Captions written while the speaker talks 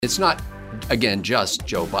It's not, again, just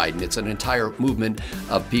Joe Biden. It's an entire movement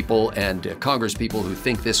of people and Congress people who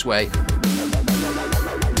think this way.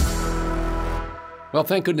 Well,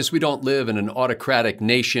 thank goodness we don't live in an autocratic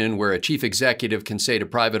nation where a chief executive can say to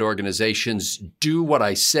private organizations, do what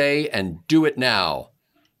I say and do it now.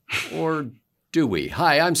 Or do we?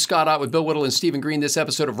 Hi, I'm Scott Ott with Bill Whittle and Stephen Green. This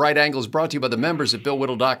episode of Right Angle is brought to you by the members at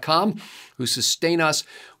BillWhittle.com who sustain us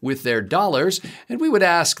with their dollars. And we would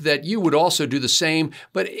ask that you would also do the same.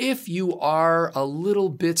 But if you are a little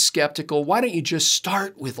bit skeptical, why don't you just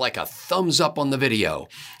start with like a thumbs up on the video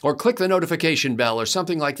or click the notification bell or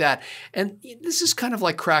something like that. And this is kind of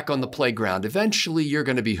like crack on the playground. Eventually, you're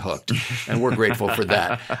going to be hooked. And we're grateful for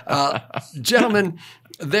that. Gentlemen,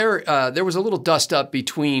 there was a little dust up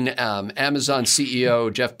between Amazon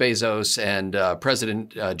CEO Jeff Bezos and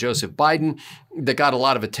President Joseph Biden that got a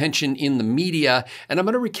lot of attention in the media. And I'm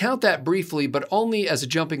going to recount that briefly, but only as a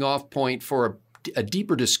jumping off point for a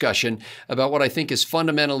deeper discussion about what I think is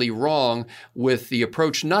fundamentally wrong with the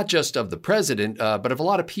approach, not just of the president, but of a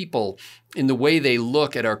lot of people in the way they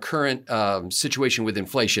look at our current situation with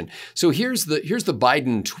inflation. So here's the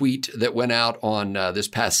Biden tweet that went out on this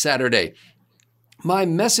past Saturday. My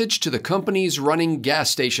message to the companies running gas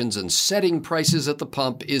stations and setting prices at the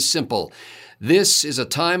pump is simple. This is a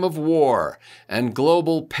time of war and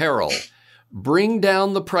global peril. Bring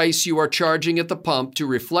down the price you are charging at the pump to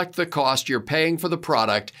reflect the cost you're paying for the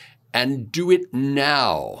product, and do it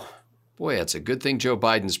now. Boy, it's a good thing Joe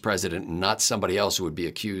Biden's president and not somebody else who would be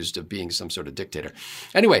accused of being some sort of dictator.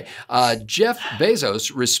 Anyway, Jeff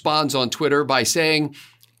Bezos responds on Twitter by saying,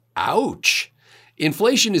 ouch.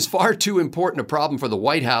 Inflation is far too important a problem for the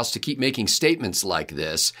White House to keep making statements like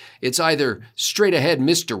this. It's either straight ahead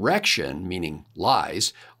misdirection, meaning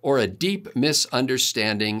lies, or a deep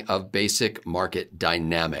misunderstanding of basic market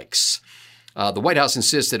dynamics. The White House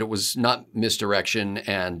insists that it was not misdirection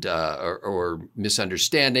and or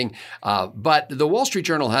misunderstanding, but the Wall Street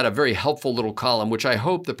Journal had a very helpful little column, which I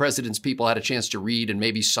hope the president's people had a chance to read and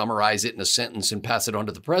maybe summarize it in a sentence and pass it on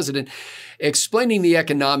to the president, explaining the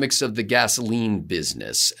economics of the gasoline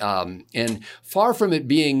business. And far from it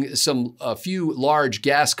being a few large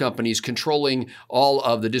gas companies controlling all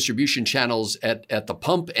of the distribution channels at the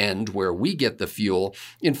pump end where we get the fuel,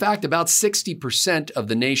 in fact, about 60% of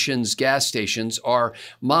the nation's gas stations are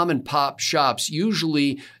mom and pop shops,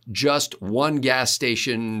 usually just one gas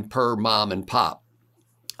station per mom and pop.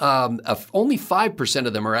 Only 5%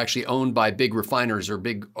 of them are actually owned by big refiners or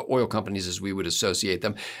big oil companies as we would associate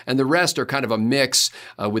them. And the rest are kind of a mix,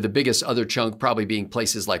 with the biggest other chunk probably being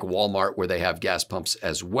places like Walmart where they have gas pumps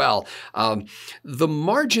as well. The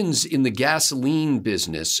margins in the gasoline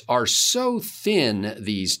business are so thin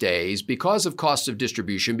these days because of cost of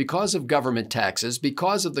distribution, because of government taxes,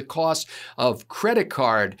 because of the cost of credit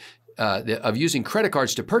card of using credit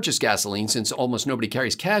cards to purchase gasoline, since almost nobody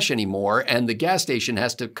carries cash anymore, and the gas station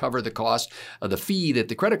has to cover the cost of the fee that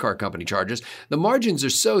the credit card company charges. The margins are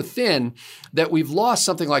so thin that we've lost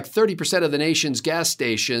something like 30% of the nation's gas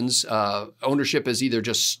stations. Ownership has either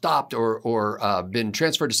just stopped or been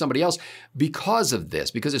transferred to somebody else because of this,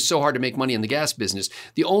 because it's so hard to make money in the gas business.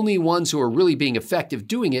 The only ones who are really being effective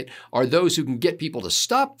doing it are those who can get people to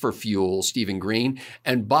stop for fuel, Stephen Green,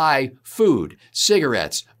 and buy food,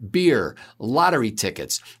 cigarettes, beer, lottery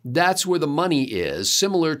tickets. That's where the money is,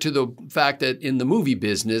 similar to the fact that in the movie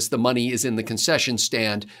business, the money is in the concession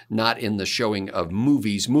stand, not in the showing of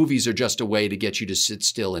movies. Movies are just a way to get you to sit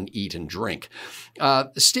still and eat and drink.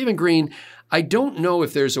 Stephen Green, I don't know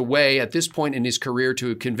if there's a way at this point in his career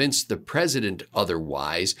to convince the president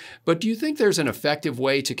otherwise, but do you think there's an effective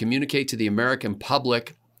way to communicate to the American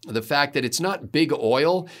public the fact that it's not big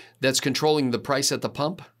oil that's controlling the price at the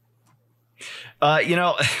pump?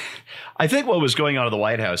 I think what was going on in the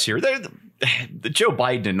White House here, Joe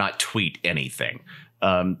Biden did not tweet anything.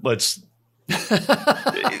 In fact,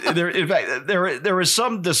 there was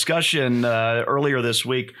some discussion earlier this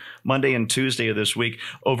week, Monday and Tuesday of this week,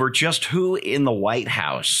 over just who in the White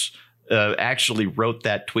House actually wrote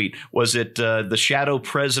that tweet. Was it the shadow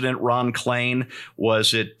president, Ron Klain?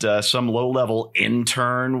 Was it some low-level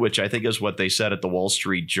intern, which I think is what they said at the Wall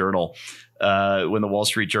Street Journal when the Wall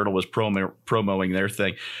Street Journal was promoting their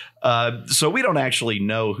thing? So we don't actually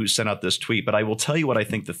know who sent out this tweet, but I will tell you what I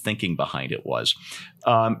think the thinking behind it was.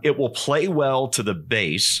 It will play well to the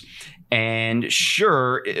base. And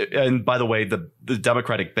sure, and by the way, the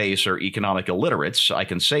Democratic base are economic illiterates. I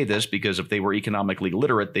can say this because if they were economically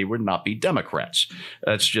literate, they would not be Democrats.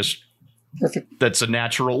 That's just perfect. That's a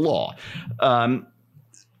natural law.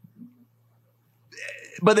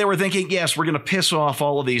 But they were thinking, yes, we're going to piss off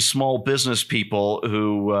all of these small business people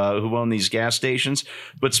who own these gas stations.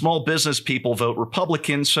 But small business people vote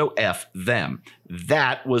Republican, so F them.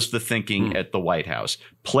 That was the thinking at the White House.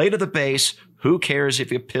 Play to the base. Who cares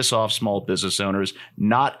if you piss off small business owners?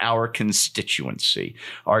 Not our constituency.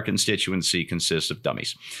 Our constituency consists of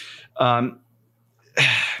dummies.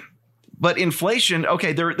 But inflation,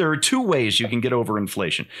 okay, there are two ways you can get over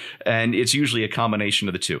inflation, and it's usually a combination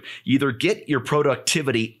of the two. You either get your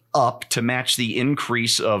productivity up to match the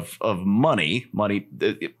increase of money,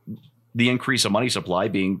 the increase of money supply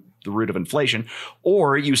being the root of inflation,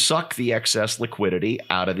 or you suck the excess liquidity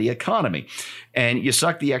out of the economy. And you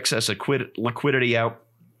suck the excess liquidity out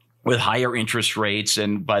with higher interest rates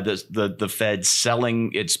and by the Fed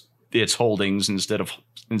selling its holdings instead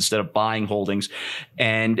of buying holdings,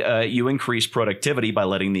 and you increase productivity by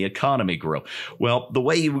letting the economy grow. Well, the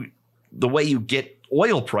way you get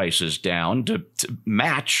oil prices down to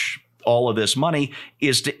match all of this money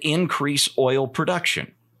is to increase oil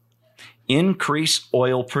production. Increase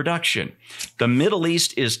oil production. The Middle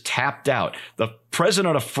East is tapped out. The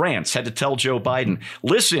president of France had to tell Joe Biden,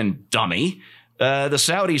 listen, dummy, the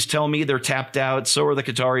Saudis tell me they're tapped out. So are the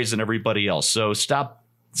Qataris and everybody else. So stop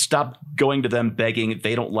going to them begging.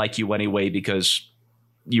 They don't like you anyway because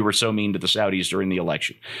you were so mean to the Saudis during the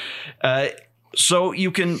election. So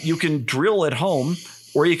you can drill at home,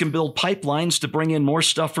 or you can build pipelines to bring in more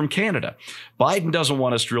stuff from Canada. Biden doesn't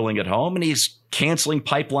want us drilling at home, and he's canceling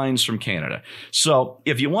pipelines from Canada. So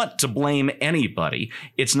if you want to blame anybody,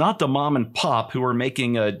 it's not the mom and pop who are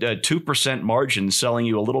making a 2% margin selling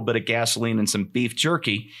you a little bit of gasoline and some beef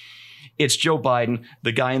jerky. It's Joe Biden,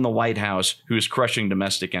 the guy in the White House who's crushing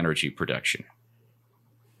domestic energy production.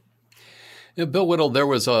 Bill Whittle, there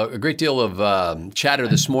was a great deal of chatter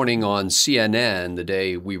this morning on CNN, the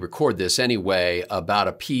day we record this anyway, about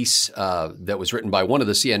a piece that was written by one of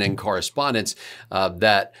the CNN correspondents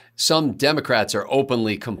that some Democrats are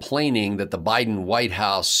openly complaining that the Biden White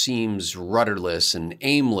House seems rudderless and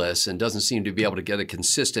aimless and doesn't seem to be able to get a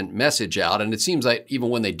consistent message out. And it seems like even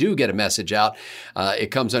when they do get a message out,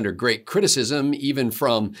 it comes under great criticism, even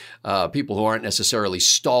from people who aren't necessarily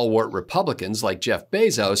stalwart Republicans like Jeff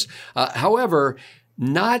Bezos. However,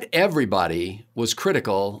 not everybody was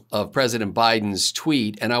critical of President Biden's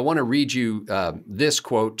tweet. And I want to read you this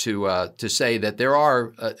quote to say that there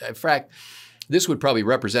are, in fact, this would probably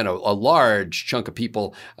represent a large chunk of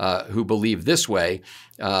people who believe this way.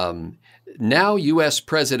 Now, U.S.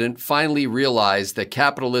 president finally realized that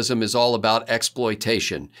capitalism is all about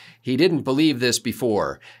exploitation. He didn't believe this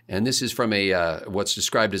before. And this is from what's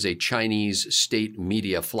described as a Chinese state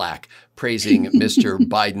media flack praising Mr.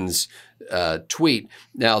 Biden's tweet.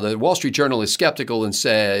 Now, the Wall Street Journal is skeptical and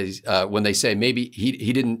says, when they say maybe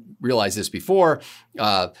he didn't realize this before,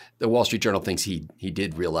 the Wall Street Journal thinks he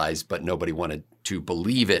did realize, but nobody wanted to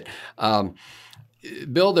believe it.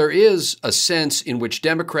 Bill, there is a sense in which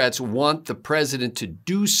Democrats want the president to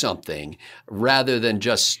do something rather than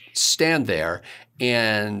just stand there.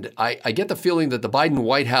 And I get the feeling that the Biden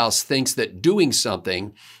White House thinks that doing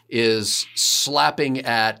something is slapping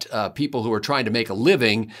at people who are trying to make a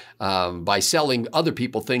living by selling other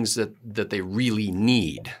people things that they really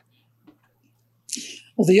need.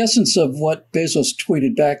 Well, the essence of what Bezos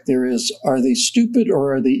tweeted back there is, are they stupid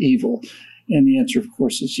or are they evil? And the answer, of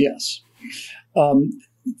course, is yes.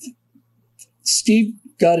 Steve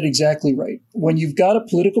got it exactly right. When you've got a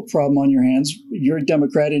political problem on your hands, you're a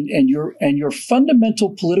Democrat, and your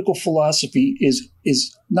fundamental political philosophy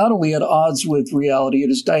is not only at odds with reality, it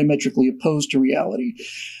is diametrically opposed to reality.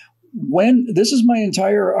 This is my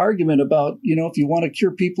entire argument about, if you want to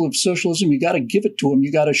cure people of socialism, you got to give it to them.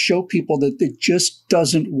 You got to show people that it just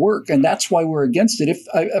doesn't work. And that's why we're against it. If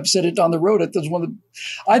I've said it on the road, I thought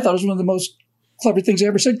it was one of the most clever things I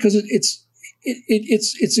ever said, because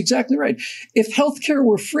it's exactly right. If healthcare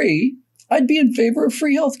were free, I'd be in favor of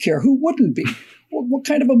free healthcare. Who wouldn't be? What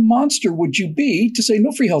kind of a monster would you be to say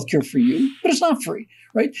no free healthcare for you, but it's not free,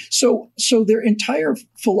 right? So their entire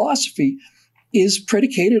philosophy is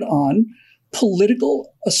predicated on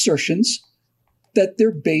political assertions that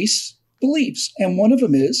their base believes. And one of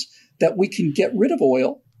them is that we can get rid of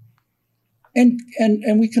oil and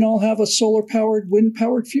we can all have a solar-powered,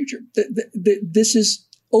 wind-powered future. This is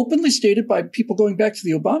openly stated by people going back to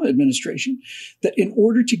the Obama administration, that in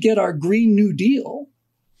order to get our Green New Deal,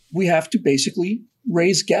 we have to basically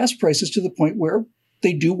raise gas prices to the point where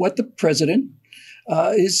they do what the president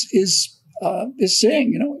is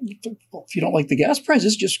saying. If you don't like the gas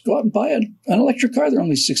prices, just go out and buy an electric car. They're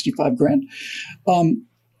only $65,000.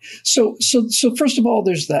 So first of all,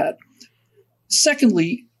 there's that.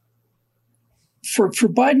 Secondly, for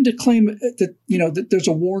Biden to claim that, that there's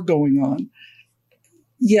a war going on.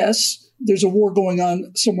 Yes, there's a war going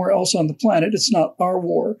on somewhere else on the planet. It's not our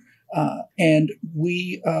war. And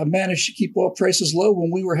we managed to keep oil prices low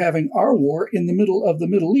when we were having our war in the middle of the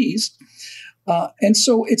Middle East. And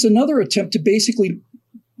so it's another attempt to basically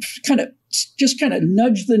kind of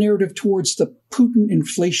nudge the narrative towards the Putin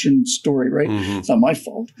inflation story, right? Mm-hmm. It's not my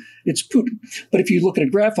fault. It's Putin. But if you look at a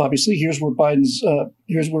graph, obviously, here's where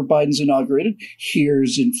Biden's inaugurated.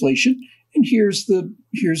 Here's inflation, and here's the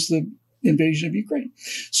invasion of Ukraine.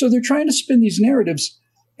 So they're trying to spin these narratives,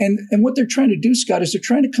 and what they're trying to do, Scott, is they're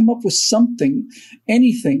trying to come up with something,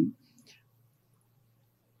 anything,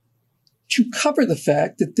 to cover the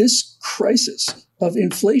fact that this crisis of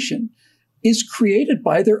inflation is created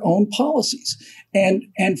by their own policies.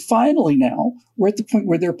 And finally now, we're at the point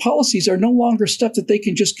where their policies are no longer stuff that they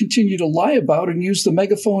can just continue to lie about and use the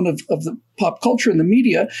megaphone of the pop culture and the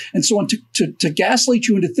media and so on to gaslight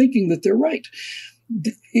you into thinking that they're right.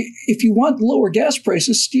 If you want lower gas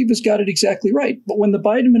prices, Steve has got it exactly right. But when the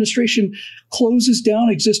Biden administration closes down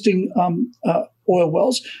existing oil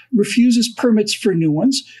wells, refuses permits for new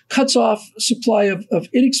ones, cuts off supply of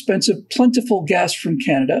inexpensive, plentiful gas from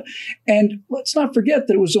Canada, and let's not forget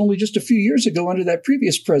that it was only just a few years ago under that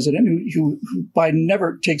previous president, who Biden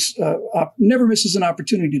never misses an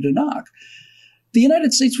opportunity to knock. The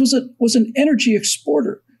United States was an energy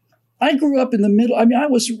exporter. I grew up in the middle. I mean, I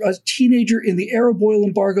was a teenager in the Arab oil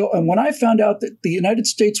embargo. And when I found out that the United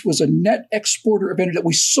States was a net exporter of energy, that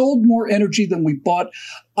we sold more energy than we bought,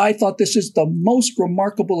 I thought this is the most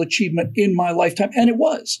remarkable achievement in my lifetime. And it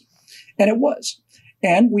was.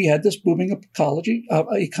 And we had this booming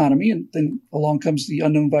economy. And then along comes the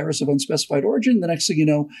unknown virus of unspecified origin. The next thing you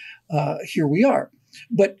know, here we are.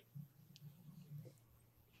 But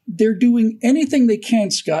they're doing anything they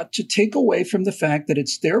can, Scott, to take away from the fact that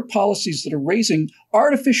it's their policies that are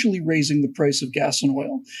artificially raising the price of gas and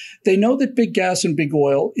oil. They know that big gas and big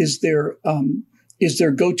oil is their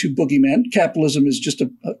go-to boogeyman. Capitalism is just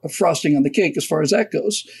a frosting on the cake as far as that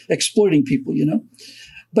goes, exploiting people,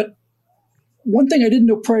 But one thing I didn't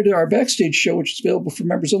know prior to our Backstage show, which is available for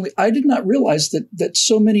members only, I did not realize that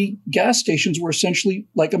so many gas stations were essentially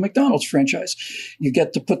like a McDonald's franchise. You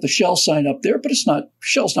get to put the Shell sign up there, but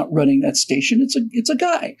Shell's not running that station. It's a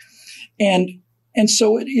guy. And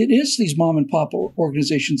so it is these mom and pop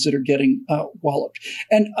organizations that are getting walloped.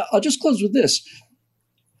 And I'll just close with this.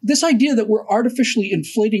 This idea that we're artificially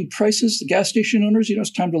inflating prices, the gas station owners,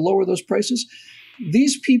 it's time to lower those prices.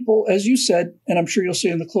 These people, as you said, and I'm sure you'll say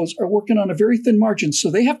in the close, are working on a very thin margin.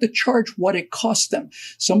 So they have to charge what it costs them.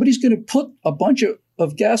 Somebody's going to put a bunch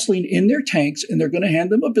of gasoline in their tanks, and they're going to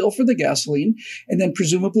hand them a bill for the gasoline. And then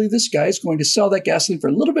presumably this guy is going to sell that gasoline for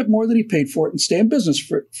a little bit more than he paid for it and stay in business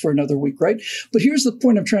for another week, right? But here's the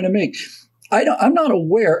point I'm trying to make. I'm not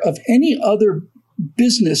aware of any other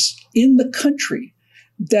business in the country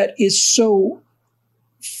that is so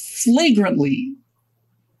flagrantly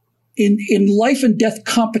in life and death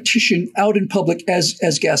competition out in public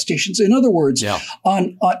as gas stations. In other words,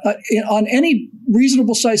 on any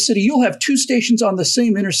reasonable sized city, you'll have two stations on the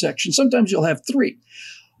same intersection. Sometimes you'll have three.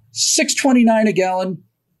 $6.29 a gallon,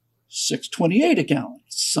 $6.28 a gallon.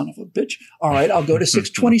 Son of a bitch. All right, I'll go to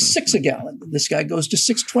 $6.26 a gallon. This guy goes to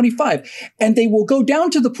 $6.25. And they will go down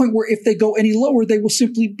to the point where if they go any lower, they will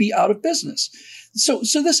simply be out of business. So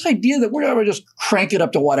this idea that we're going to just crank it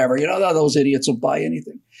up to whatever, those idiots will buy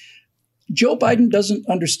anything. Joe Biden doesn't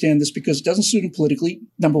understand this because it doesn't suit him politically,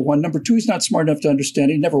 number one. Number two, he's not smart enough to understand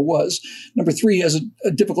it. He never was. Number three, he has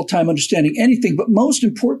a difficult time understanding anything. But most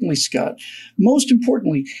importantly, Scott,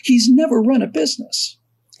 he's never run a business,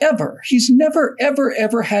 ever. He's never, ever,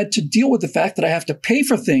 ever had to deal with the fact that I have to pay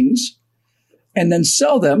for things and then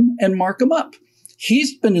sell them and mark them up.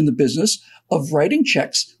 He's been in the business of writing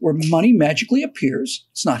checks where money magically appears.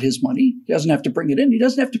 It's not his money. He doesn't have to bring it in. He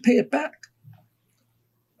doesn't have to pay it back.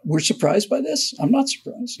 We're surprised by this? I'm not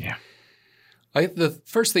surprised. Yeah. The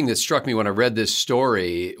first thing that struck me when I read this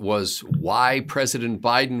story was why President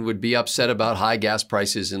Biden would be upset about high gas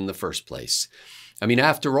prices in the first place. I mean,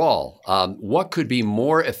 after all, what could be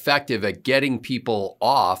more effective at getting people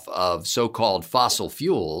off of so-called fossil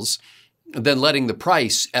fuels than letting the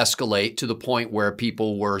price escalate to the point where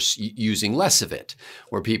people were using less of it,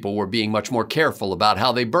 where people were being much more careful about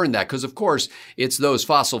how they burn that? Because, of course, it's those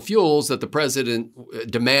fossil fuels that the president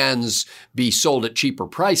demands be sold at cheaper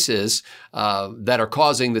prices that are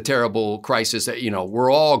causing the terrible crisis that, we're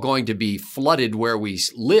all going to be flooded where we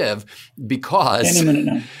live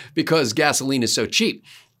because gasoline is so cheap.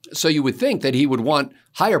 So you would think that he would want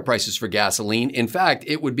higher prices for gasoline. In fact,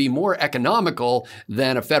 it would be more economical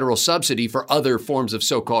than a federal subsidy for other forms of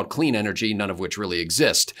so-called clean energy, none of which really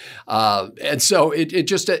exist. And so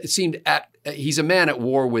it seemed he's a man at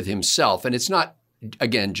war with himself. And it's not,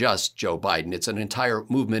 again, just Joe Biden. It's an entire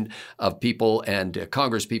movement of people and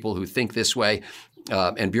Congress people who think this way.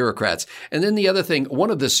 And bureaucrats. And then the other thing,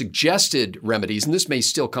 one of the suggested remedies, and this may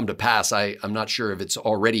still come to pass, I'm not sure if it's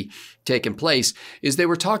already taken place, is they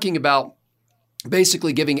were talking about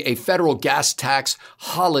basically giving a federal gas tax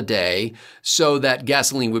holiday so that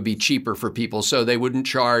gasoline would be cheaper for people. So they wouldn't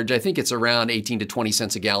charge, I think it's around 18 to 20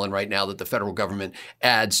 cents a gallon right now that the federal government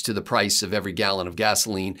adds to the price of every gallon of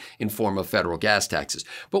gasoline in form of federal gas taxes.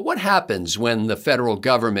 But what happens when the federal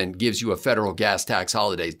government gives you a federal gas tax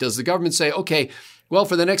holiday? Does the government say, okay, well,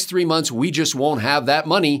 for the next 3 months, we just won't have that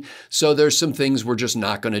money, so there's some things we're just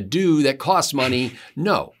not going to do that cost money?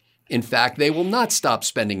 No. In fact, they will not stop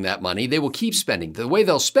spending that money. They will keep spending. The way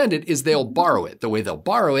they'll spend it is they'll borrow it. The way they'll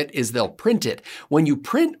borrow it is they'll print it. When you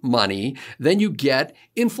print money, then you get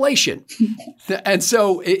inflation. And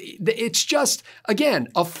so it's just, again,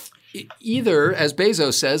 either, as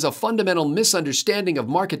Bezos says, a fundamental misunderstanding of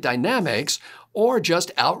market dynamics or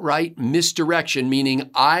just outright misdirection, meaning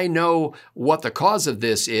I know what the cause of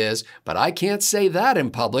this is, but I can't say that in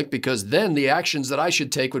public because then the actions that I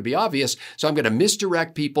should take would be obvious. So I'm going to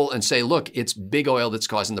misdirect people and say, look, it's big oil that's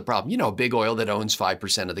causing the problem. You know, big oil that owns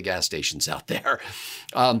 5% of the gas stations out there.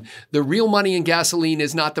 The real money in gasoline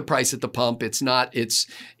is not the price at the pump.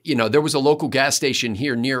 There was a local gas station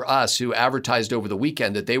here near us who advertised over the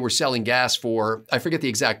weekend that they were selling gas for, I forget the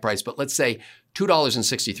exact price, but let's say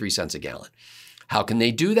 $2.63 a gallon. How can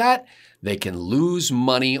they do that? They can lose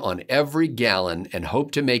money on every gallon and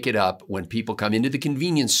hope to make it up when people come into the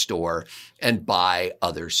convenience store and buy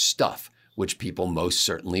other stuff, which people most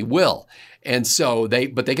certainly will. And so they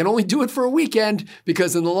can only do it for a weekend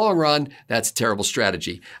because in the long run, that's a terrible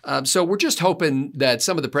strategy. So we're just hoping that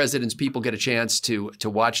some of the president's people get a chance to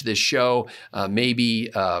watch this show, maybe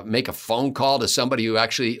make a phone call to somebody who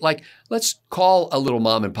actually, let's call a little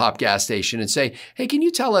mom and pop gas station and say, hey, can you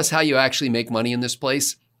tell us how you actually make money in this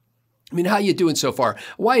place? I mean, how are you doing so far?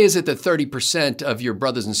 Why is it that 30% of your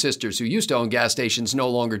brothers and sisters who used to own gas stations no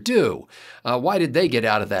longer do? Why did they get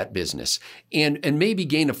out of that business? And maybe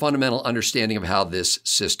gain a fundamental understanding of how this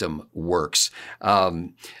system works.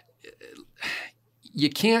 You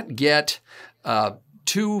can't get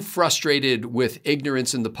too frustrated with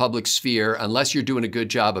ignorance in the public sphere unless you're doing a good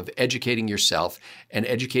job of educating yourself and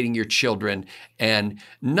educating your children and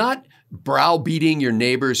not browbeating your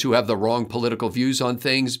neighbors who have the wrong political views on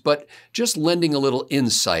things, but just lending a little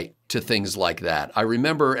insight to things like that. I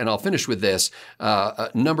remember, and I'll finish with this,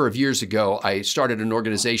 a number of years ago, I started an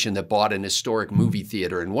organization that bought an historic movie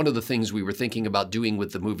theater. And one of the things we were thinking about doing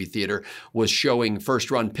with the movie theater was showing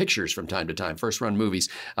first-run pictures from time to time, first-run movies,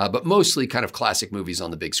 but mostly kind of classic movies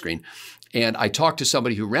on the big screen. And I talked to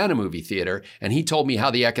somebody who ran a movie theater, and he told me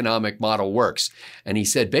how the economic model works. And he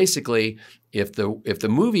said, basically, if the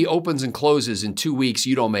movie opens and closes in 2 weeks,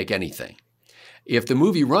 you don't make anything. If the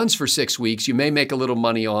movie runs for 6 weeks, you may make a little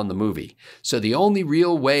money on the movie. So the only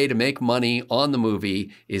real way to make money on the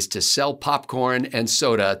movie is to sell popcorn and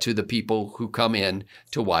soda to the people who come in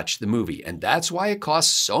to watch the movie. And that's why it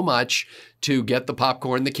costs so much to get the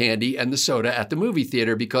popcorn, the candy, and the soda at the movie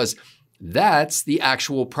theater, because that's the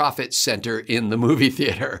actual profit center in the movie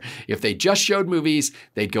theater. If they just showed movies,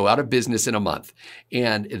 they'd go out of business in a month.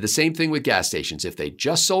 And the same thing with gas stations. If they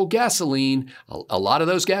just sold gasoline, a lot of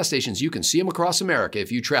those gas stations, you can see them across America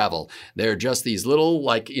if you travel. They're just these little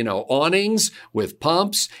awnings with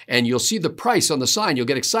pumps, and you'll see the price on the sign. You'll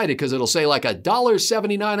get excited because it'll say like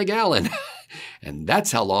 $1.79 a gallon. And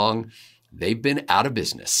that's how long they've been out of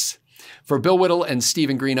business. For Bill Whittle and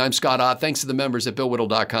Stephen Green, I'm Scott Ott. Thanks to the members at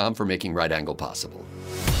BillWhittle.com for making Right Angle possible.